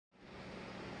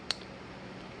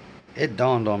it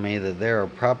dawned on me that there are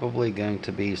probably going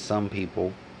to be some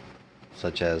people,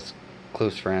 such as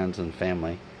close friends and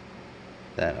family,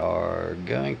 that are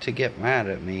going to get mad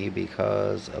at me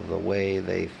because of the way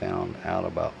they found out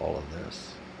about all of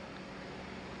this.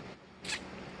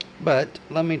 But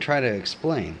let me try to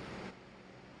explain.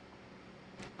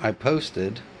 I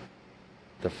posted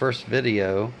the first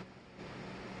video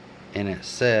and it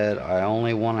said I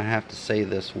only want to have to say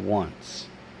this once.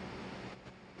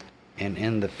 And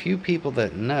in the few people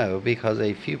that know, because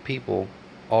a few people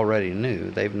already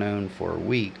knew, they've known for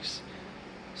weeks,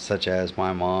 such as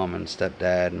my mom and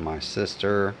stepdad and my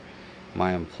sister,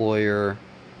 my employer,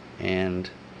 and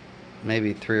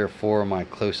maybe 3 or 4 of my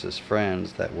closest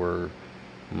friends that were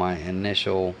my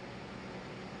initial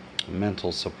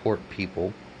mental support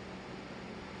people.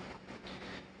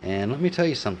 And let me tell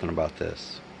you something about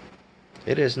this.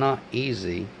 It is not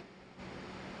easy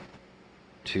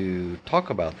to talk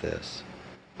about this.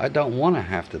 I don't want to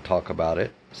have to talk about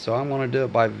it, so I'm going to do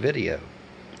it by video.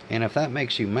 And if that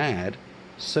makes you mad,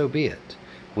 so be it.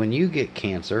 When you get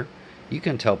cancer, you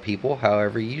can tell people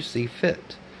however you see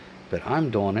fit. But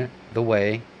I'm doing it the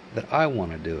way that I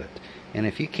want to do it. And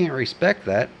if you can't respect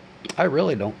that, I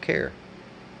really don't care.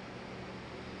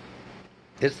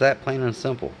 It's that plain and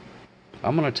simple.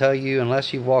 I'm going to tell you,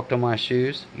 unless you've walked on my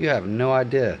shoes, you have no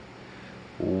idea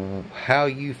how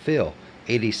you feel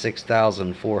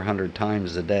 86,400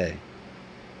 times a day.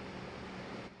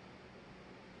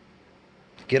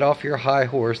 Get off your high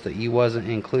horse that you wasn't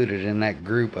included in that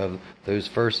group of those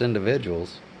first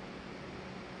individuals.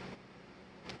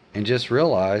 And just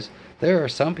realize there are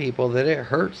some people that it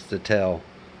hurts to tell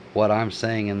what I'm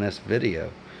saying in this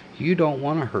video. You don't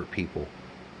want to hurt people.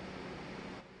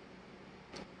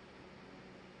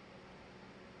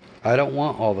 I don't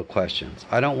want all the questions.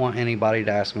 I don't want anybody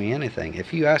to ask me anything.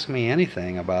 If you ask me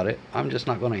anything about it, I'm just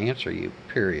not going to answer you,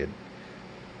 period.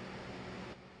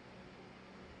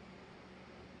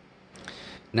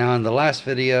 Now, in the last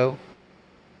video,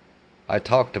 I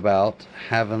talked about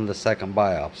having the second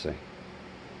biopsy.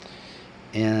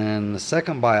 In the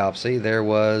second biopsy, there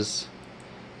was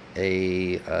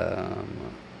a,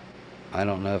 I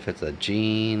don't know if it's a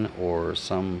gene or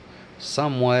some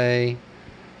way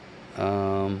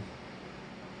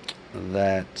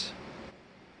that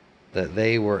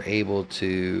they were able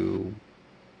to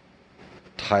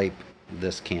type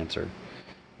this cancer,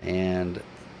 and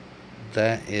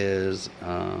that is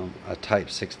a type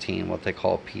 16, what they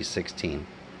call P16.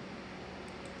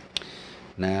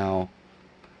 Now,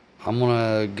 I'm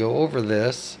gonna go over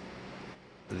this.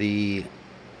 The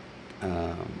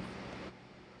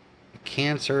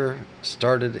cancer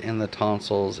started in the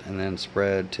tonsils and then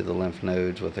spread to the lymph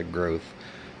nodes with a growth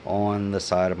on the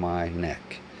side of my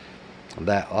neck.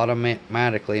 That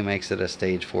automatically makes it a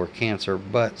stage 4 cancer,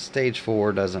 but stage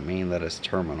 4 doesn't mean that it's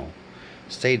terminal.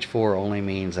 Stage 4 only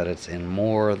means that it's in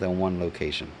more than one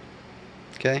location.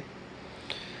 Okay?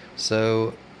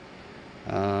 So,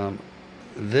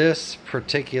 this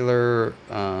particular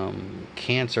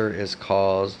cancer is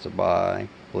caused by,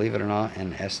 believe it or not,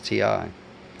 an STI,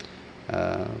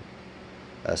 a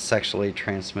sexually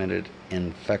transmitted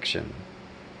infection.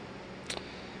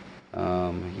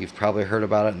 You've probably heard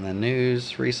about it in the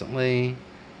news recently.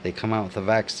 They come out with a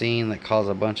vaccine that caused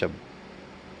a bunch of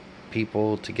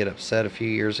people to get upset a few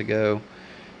years ago,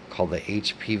 called the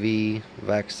HPV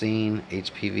vaccine.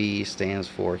 HPV stands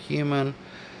for human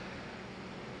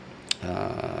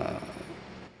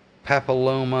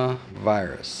papilloma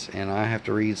virus, and I have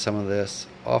to read some of this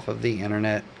off of the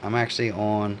internet. I'm actually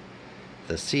on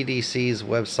the CDC's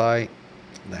website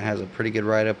that has a pretty good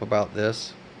write-up about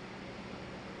this,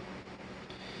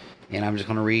 and I'm just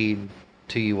going to read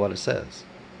to you what it says,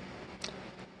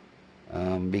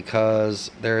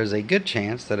 because there is a good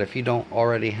chance that if you don't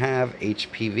already have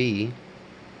HPV,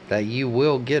 that you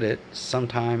will get it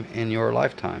sometime in your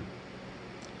lifetime.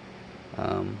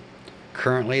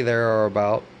 Currently, there are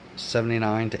about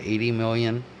 79 to 80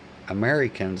 million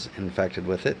Americans infected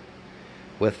with it,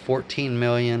 with 14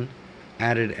 million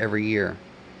added every year.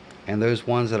 And those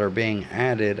ones that are being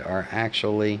added are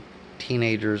actually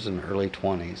teenagers in early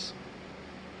 20s.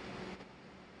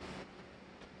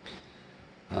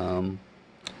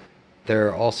 There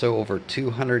are also over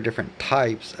 200 different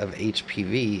types of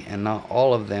HPV, and not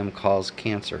all of them cause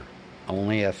cancer.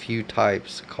 Only a few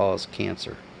types cause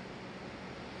cancer.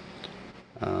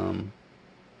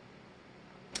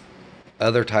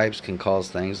 Other types can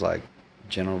cause things like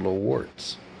genital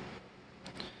warts.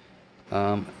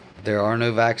 There are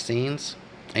no vaccines,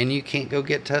 and you can't go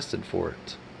get tested for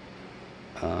it.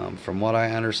 From what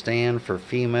I understand, for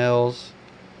females,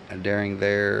 during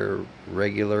their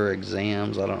regular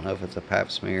exams. I don't know if it's a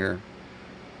pap smear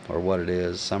or what it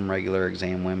is. Some regular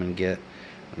exam women get.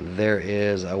 There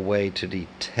is a way to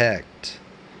detect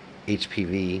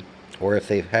HPV, or if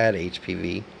they've had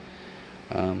HPV,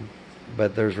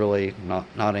 but there's really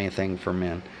not anything for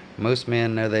men. Most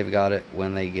men know they've got it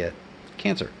when they get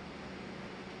cancer.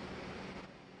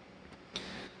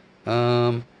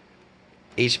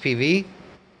 HPV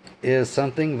is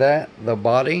something that the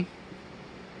body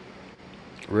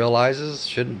realizes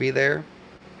shouldn't be there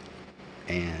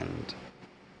and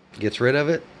gets rid of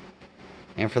it.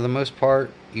 And for the most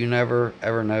part, you never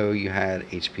ever know you had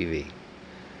HPV.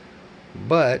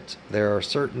 But there are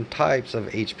certain types of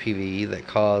HPV that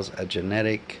cause a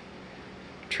genetic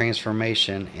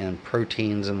transformation in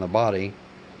proteins in the body,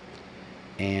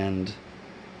 and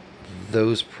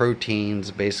those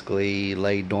proteins basically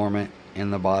lay dormant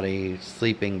in the body,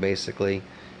 sleeping basically,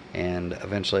 and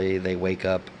eventually they wake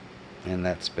up, and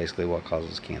that's basically what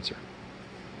causes cancer.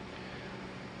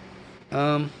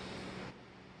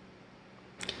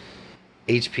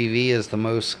 HPV is the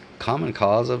most common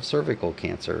cause of cervical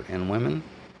cancer in women.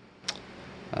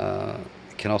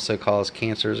 It can also cause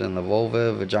cancers in the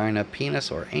vulva, vagina,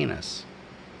 penis, or anus.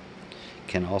 It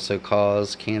can also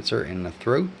cause cancer in the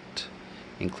throat,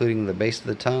 including the base of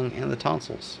the tongue and the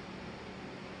tonsils.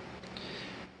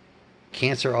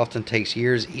 Cancer often takes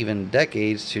years, even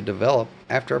decades, to develop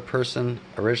after a person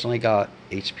originally got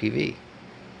HPV.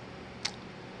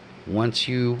 Once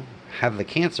you have the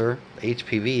cancer, the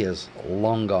HPV is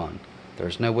long gone.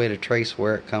 There's no way to trace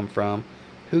where it come from,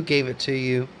 who gave it to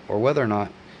you, or whether or not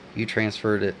you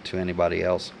transferred it to anybody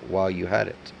else while you had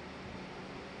it.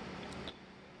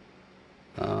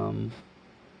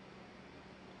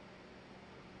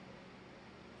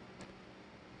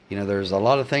 You know, there's a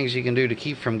lot of things you can do to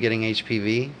keep from getting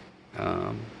HPV.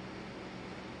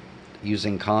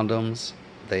 Using condoms.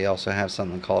 They also have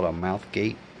something called a mouth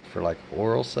gate for like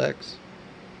oral sex.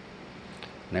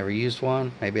 Never used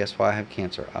one. Maybe that's why I have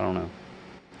cancer. I don't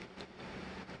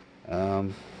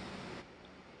know.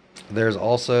 There's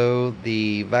also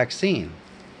the vaccine.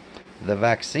 The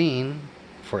vaccine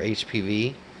for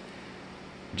HPV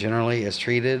generally is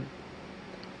treated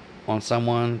on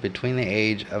someone between the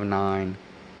age of 9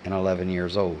 and 11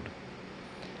 years old.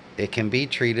 It can be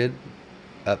treated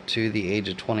up to the age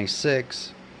of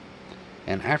 26,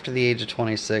 and after the age of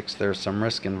 26 there's some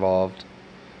risk involved,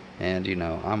 and you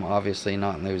know, I'm obviously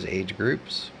not in those age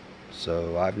groups,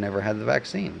 so I've never had the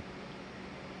vaccine.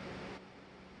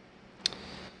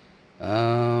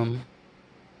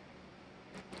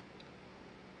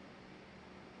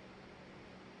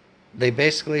 They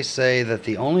basically say that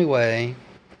the only way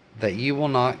that you will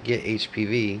not get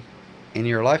HPV in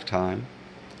your lifetime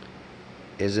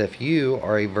is if you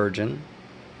are a virgin,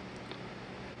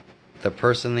 the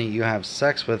person that you have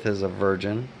sex with is a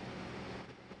virgin,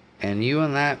 and you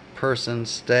and that person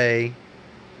stay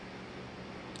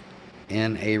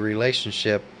in a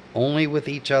relationship only with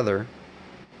each other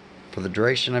for the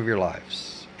duration of your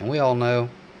lives. And we all know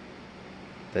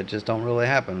that just don't really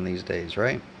happen these days,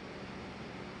 right?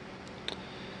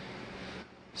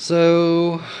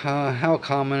 So, how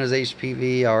common is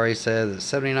HPV? I already said that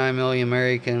 79 million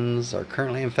Americans are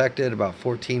currently infected. About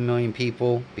 14 million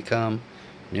people become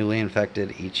newly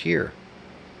infected each year.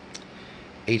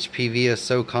 HPV is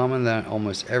so common that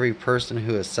almost every person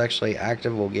who is sexually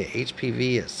active will get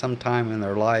HPV at some time in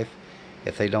their life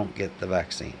if they don't get the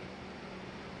vaccine.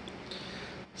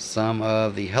 Some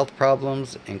of the health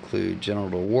problems include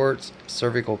genital warts,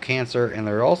 cervical cancer, and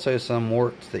there are also some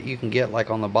warts that you can get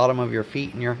like on the bottom of your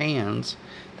feet and your hands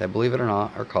that, believe it or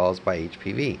not, are caused by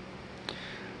HPV.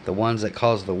 The ones that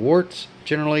cause the warts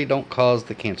generally don't cause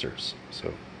the cancers.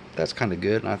 So that's kind of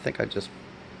good, and I think I just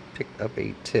picked up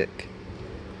a tick.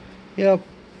 Yep,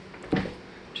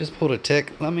 just pulled a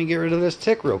tick. Let me get rid of this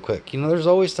tick real quick. You know, there's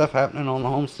always stuff happening on the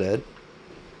homestead.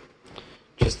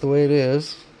 Just the way it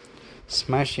is.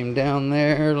 Smash him down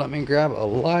there. Let me grab a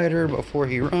lighter before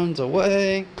he runs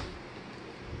away.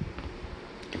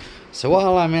 So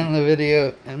while I'm in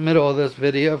the middle of this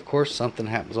video, of course, something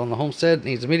happens on the homestead,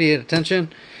 needs immediate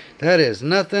attention. That is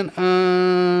nothing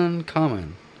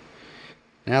uncommon.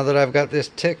 Now that I've got this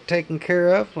tick taken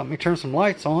care of, let me turn some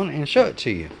lights on and show it to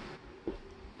you.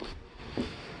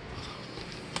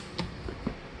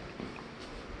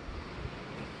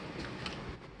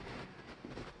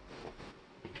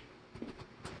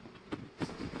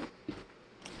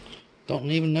 Don't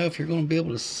even know if you're going to be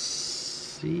able to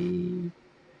see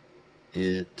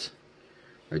it.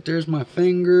 Right there's my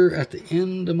finger. At the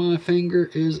end of my finger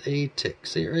is a tick.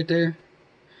 See it right there?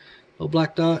 Little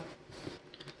black dot.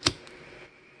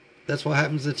 that's what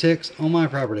happens to ticks on my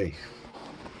property.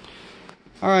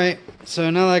 Alright, so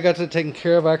now that I got that taken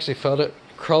care of, I actually felt it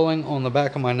crawling on the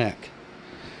back of my neck.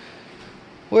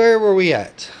 Where were we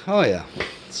at? Oh yeah.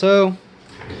 So,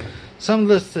 some of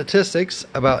the statistics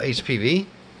about HPV.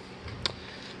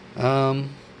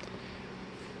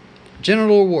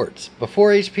 Genital warts. Before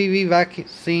HPV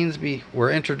vaccines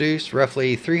were introduced,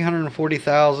 roughly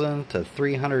 340,000 to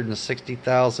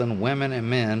 360,000 women and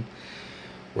men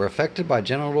were affected by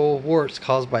genital warts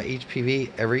caused by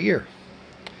HPV every year.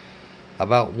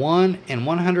 About 1 in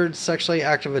 100 sexually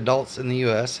active adults in the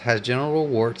U.S. has genital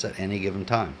warts at any given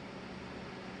time.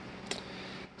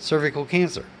 Cervical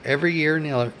cancer. Every year,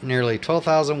 nearly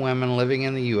 12,000 women living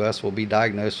in the U.S. will be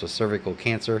diagnosed with cervical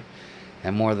cancer,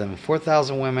 and more than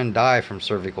 4,000 women die from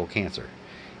cervical cancer,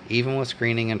 even with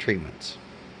screening and treatments.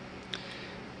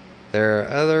 There are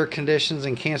other conditions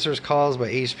and cancers caused by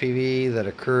HPV that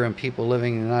occur in people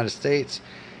living in the United States.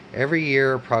 Every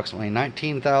year, approximately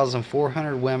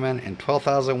 19,400 women and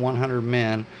 12,100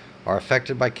 men are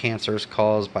affected by cancers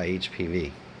caused by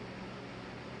HPV.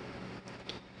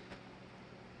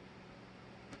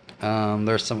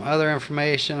 There's some other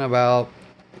information about,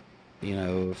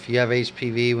 if you have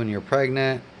HPV when you're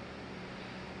pregnant.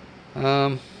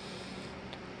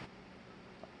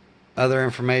 Other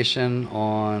information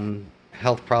on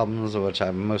health problems, which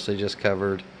I've mostly just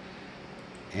covered.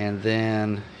 And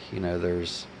then,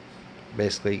 there's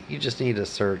basically, you just need to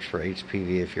search for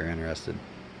HPV if you're interested.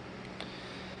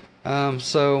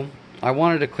 So, I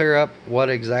wanted to clear up what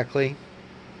exactly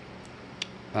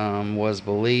was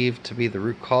believed to be the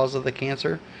root cause of the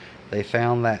cancer. They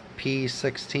found that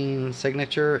P16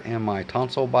 signature in my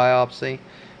tonsil biopsy,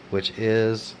 which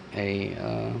is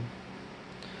a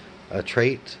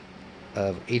trait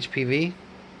of HPV.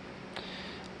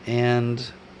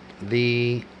 And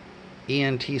the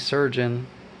ENT surgeon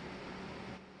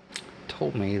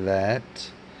told me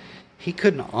that he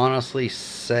couldn't honestly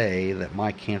say that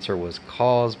my cancer was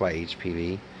caused by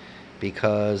HPV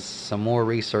because some more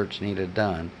research needed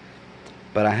done.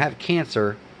 But I have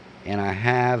cancer, and I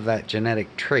have that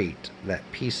genetic trait, that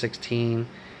P16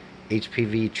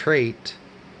 HPV trait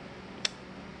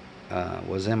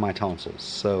was in my tonsils.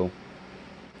 So,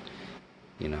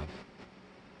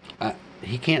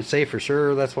 he can't say for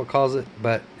sure that's what caused it,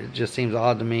 but it just seems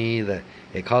odd to me that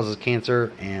it causes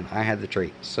cancer and I had the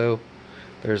trait. So,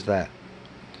 there's that.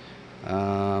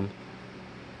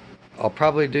 I'll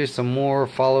probably do some more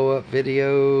follow-up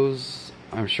videos,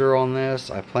 I'm sure, on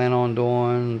this. I plan on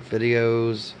doing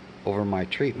videos over my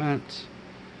treatment.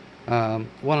 One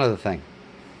other thing.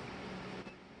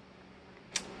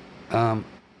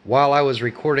 While I was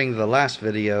recording the last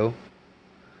video,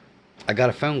 I got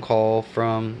a phone call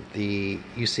from the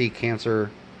UC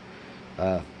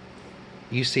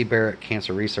Barrett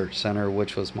Cancer Research Center,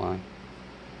 which was my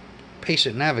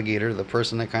patient navigator, the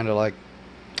person that kind of like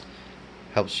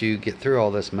helps you get through all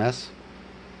this mess.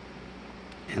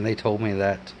 And they told me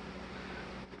that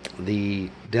the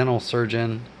dental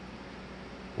surgeon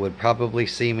would probably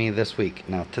see me this week.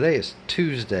 Now, today is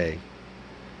Tuesday,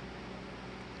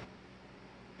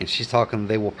 and she's talking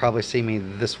they will probably see me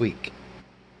this week,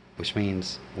 which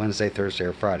means Wednesday, Thursday,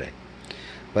 or Friday.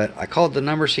 But I called the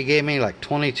number she gave me like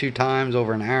 22 times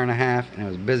over an hour and a half, and it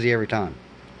was busy every time.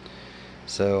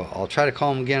 So I'll try to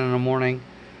call them again in the morning,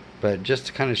 but just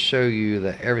to kind of show you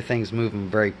that everything's moving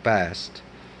very fast.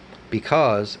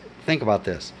 Because, think about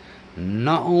this,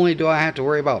 not only do I have to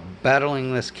worry about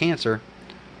battling this cancer,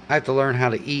 I have to learn how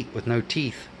to eat with no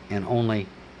teeth in only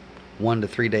 1 to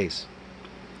 3 days.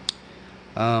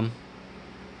 The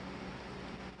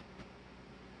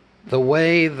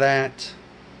way that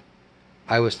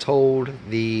I was told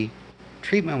the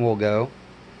treatment will go,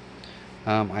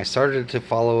 I started to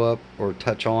follow up or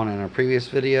touch on in a previous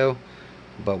video,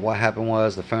 but what happened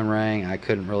was the phone rang, I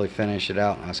couldn't really finish it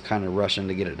out, and I was kind of rushing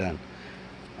to get it done.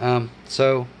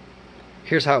 So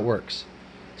here's how it works.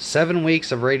 7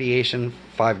 weeks of radiation,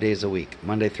 5 days a week.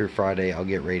 Monday through Friday I'll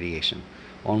get radiation.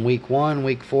 On week 1,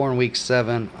 week 4, and week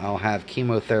 7 I'll have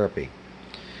chemotherapy.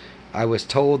 I was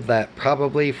told that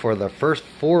probably for the first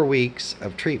 4 weeks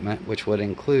of treatment, which would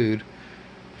include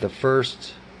the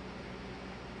first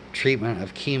treatment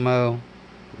of chemo,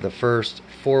 the first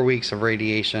 4 weeks of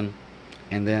radiation,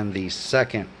 and then the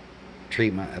second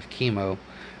treatment of chemo,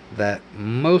 that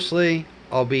mostly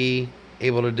I'll be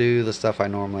able to do the stuff I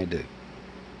normally do.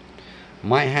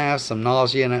 Might have some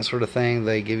nausea and that sort of thing.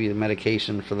 They give you the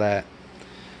medication for that.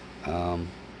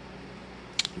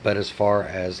 But as far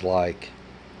as like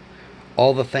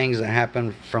all the things that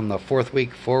happen from the 4th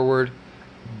week forward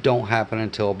don't happen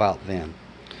until about then.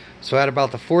 So at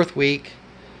about the 4th week,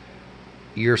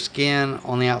 your skin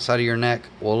on the outside of your neck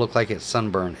will look like it's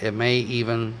sunburned.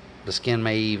 The skin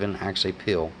may even actually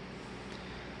peel.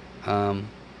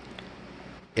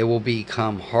 It will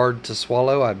become hard to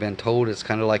swallow. I've been told it's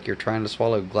kind of like you're trying to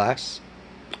swallow glass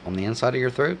on the inside of your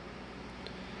throat.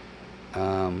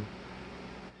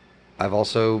 I've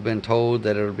also been told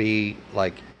that it'll be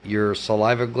like your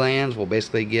saliva glands will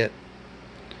basically get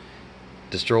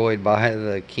destroyed by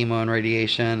the chemo and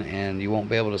radiation, and you won't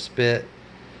be able to spit.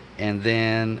 And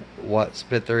then what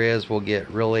spit there is will get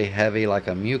really heavy, like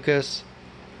a mucus.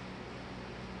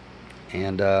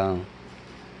 And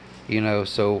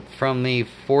so from the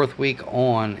 4th week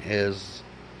on is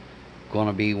going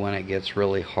to be when it gets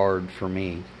really hard for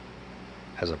me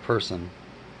as a person.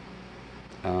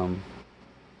 And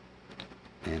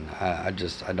I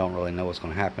don't really know what's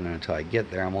going to happen until I get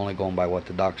there. I'm only going by what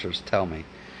the doctors tell me.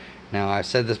 Now, I've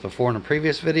said this before in a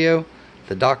previous video.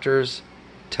 The doctors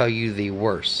tell you the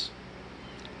worst.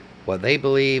 What they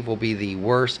believe will be the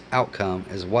worst outcome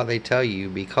is what they tell you,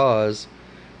 because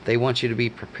they want you to be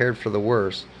prepared for the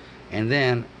worst. And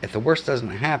then, if the worst doesn't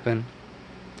happen,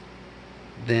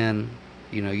 then,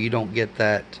 you don't get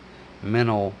that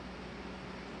mental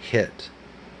hit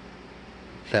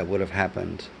that would have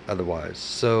happened otherwise.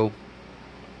 So,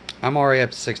 I'm already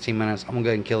up to 16 minutes. I'm going to go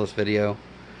ahead and kill this video.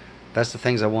 That's the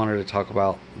things I wanted to talk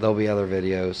about. There'll be other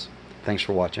videos. Thanks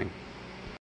for watching.